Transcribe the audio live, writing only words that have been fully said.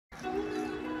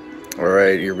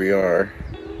Alright, here we are.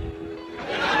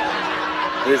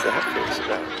 What is that face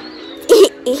about?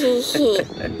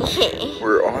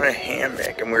 We're on a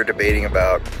hammock and we're debating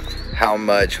about how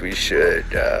much we should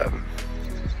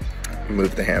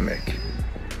move the hammock.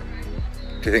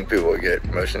 Do you think people will get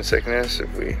motion sickness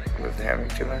if we move the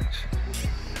hammock too much?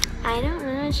 I don't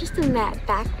know, it's just a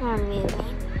background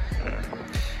moving.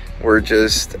 We're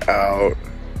just out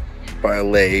by a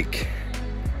lake,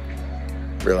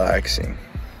 relaxing.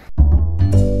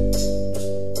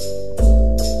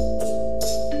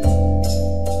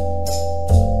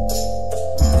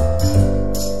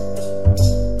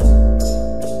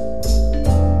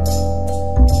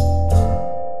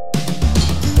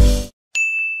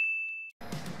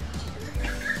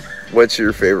 What's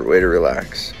your favorite way to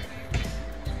relax?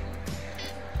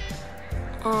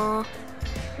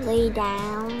 Lay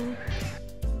down.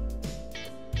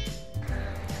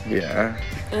 Yeah.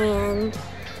 And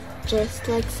just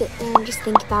like sit there and just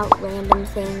think about random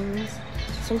things.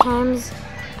 Sometimes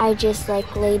I just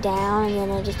like lay down and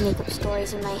then I just make up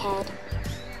stories in my head.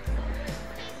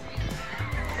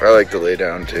 I like to lay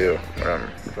down too when I'm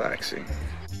relaxing.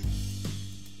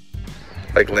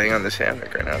 Like laying on this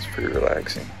hammock right now, it's pretty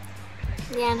relaxing.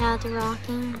 Yeah, and how it's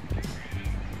rocking.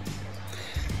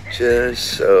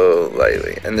 Just so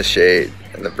lightly. And the shade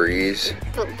and the breeze.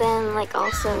 But then like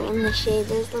also in the shade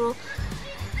there's little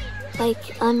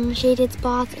like unshaded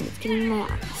spots and it's getting my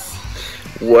eyes.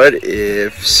 What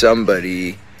if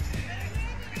somebody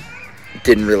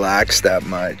didn't relax that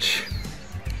much?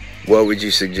 What would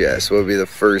you suggest? What would be the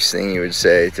first thing you would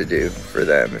say to do for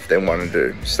them if they wanted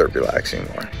to start relaxing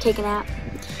more? Take a nap.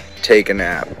 Take a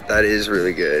nap. That is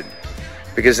really good.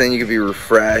 Because then you could be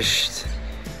refreshed.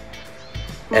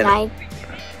 What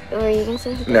were you gonna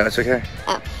say? No, it's okay.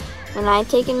 Oh, when I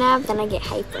take a nap, then I get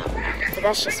hyper. But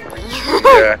that's just me.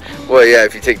 Yeah. Well, yeah.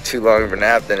 If you take too long of a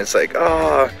nap, then it's like,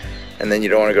 oh, and then you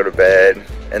don't want to go to bed,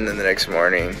 and then the next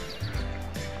morning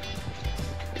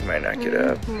you might not get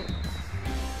up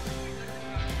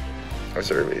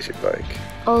as early as you'd like.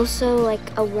 Also,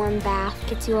 like a warm bath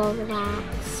gets you all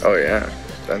relaxed. Oh yeah,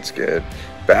 that's good.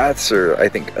 Baths are, I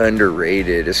think,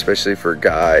 underrated, especially for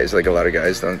guys. Like a lot of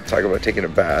guys don't talk about taking a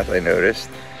bath, I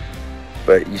noticed.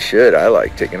 But you should. I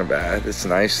like taking a bath. It's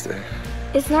nice to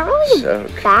It's not really soak.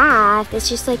 a bath. It's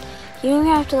just like, you don't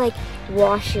even have to like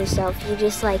wash yourself. You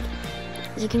just like,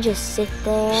 you can just sit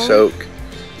there. Soak.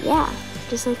 Yeah.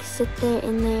 Just like sit there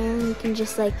in there and you can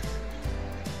just like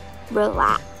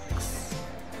relax.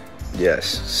 Yes,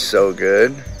 so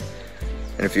good.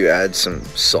 And if you add some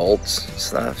salts and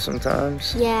stuff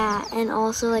sometimes. Yeah, and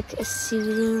also like a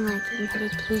soothing like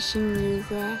meditation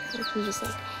music. Like you just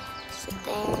like sit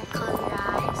there, close your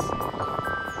eyes.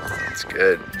 That's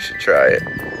good. You should try it.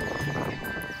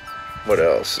 What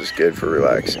else is good for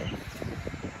relaxing?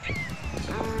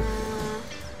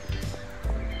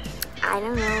 I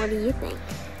don't know. What do you think?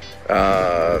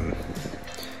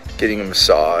 Getting a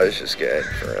massage is good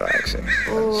for relaxing.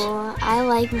 Oh, I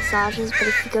like massages, but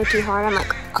if you go too hard, I'm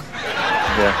like, oh.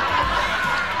 Yeah.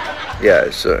 Yeah,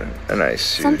 it's a nice.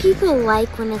 Some people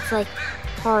like when it's like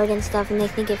hard and stuff, and they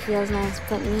think it feels nice.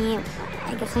 But me,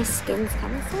 I guess my skin's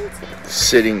kind of sensitive.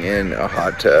 Sitting in a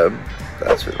hot tub,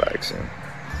 that's relaxing.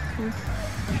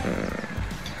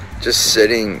 Just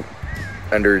sitting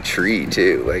under a tree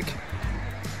too, like.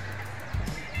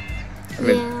 I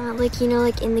mean, yeah, like you know,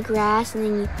 like in the grass, and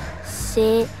then you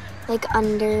sit like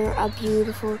under a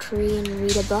beautiful tree and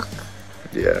read a book.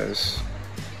 Yes.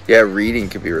 Yeah, reading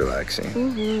could be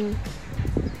relaxing. Yeah.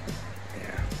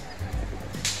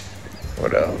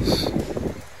 What else?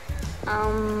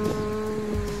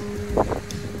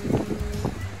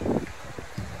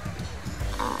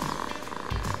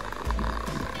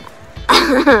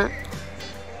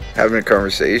 Having a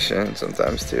conversation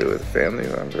sometimes too with a family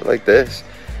member like this.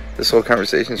 This whole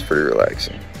conversation is pretty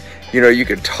relaxing. You know, you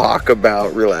could talk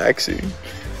about relaxing.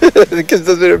 Because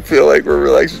doesn't it feel like we're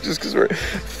relaxing just because we're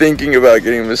thinking about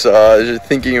getting a massage or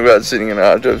thinking about sitting in a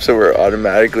hot tub, so we're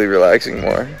automatically relaxing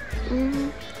more?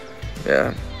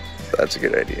 Yeah, that's a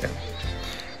good idea.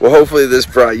 Well, hopefully this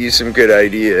brought you some good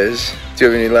ideas. Do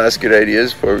you have any last good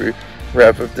ideas before we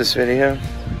wrap up this video?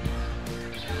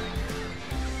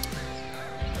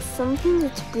 Something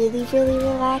that's really, really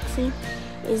relaxing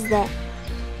is that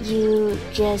you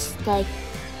just like,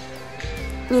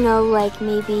 you know, like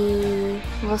maybe,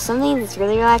 well, something that's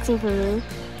really relaxing for me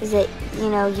is that, you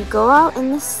know, you go out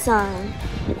in the sun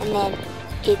and then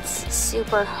it's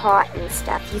super hot and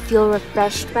stuff. You feel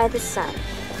refreshed by the sun.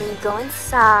 Then you go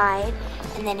inside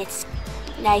and then it's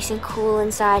nice and cool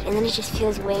inside, and then it just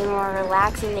feels way more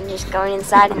relaxing than just going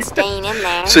inside and staying in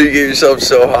there. So you get yourself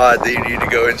so hot that you need to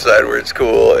go inside where it's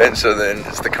cool, and so then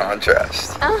it's the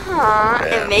contrast. Yeah.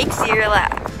 Yeah. It makes you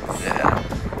relax. Yeah.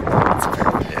 That's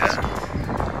perfect.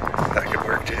 Yeah. That could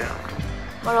work too.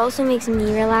 What also makes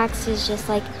me relax is just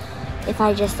like if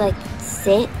I just like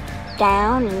sit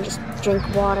down and just drink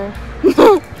water.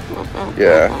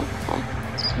 Yeah.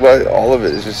 Well, all of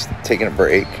it is just taking a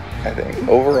break, I think.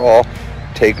 Overall,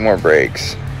 take more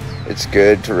breaks. It's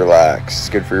good to relax. It's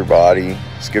good for your body.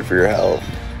 It's good for your health.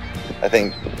 I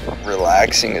think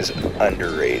relaxing is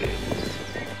underrated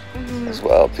as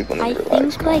well. People need to relax. I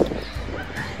think like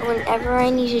whenever I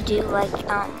need to do like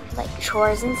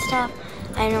chores and stuff,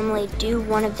 I normally do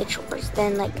one of the chores,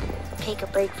 then like take a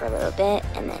break for a little bit,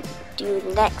 and then do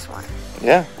the next one.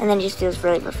 Yeah. And then it just feels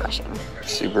really refreshing.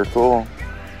 Super cool.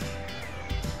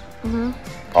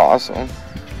 Awesome.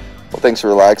 Well, thanks for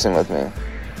relaxing with me.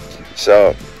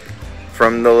 So,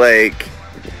 from the lake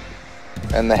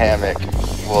and the hammock,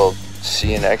 we'll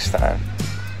see you next time.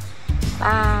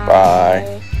 Bye.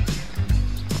 Bye.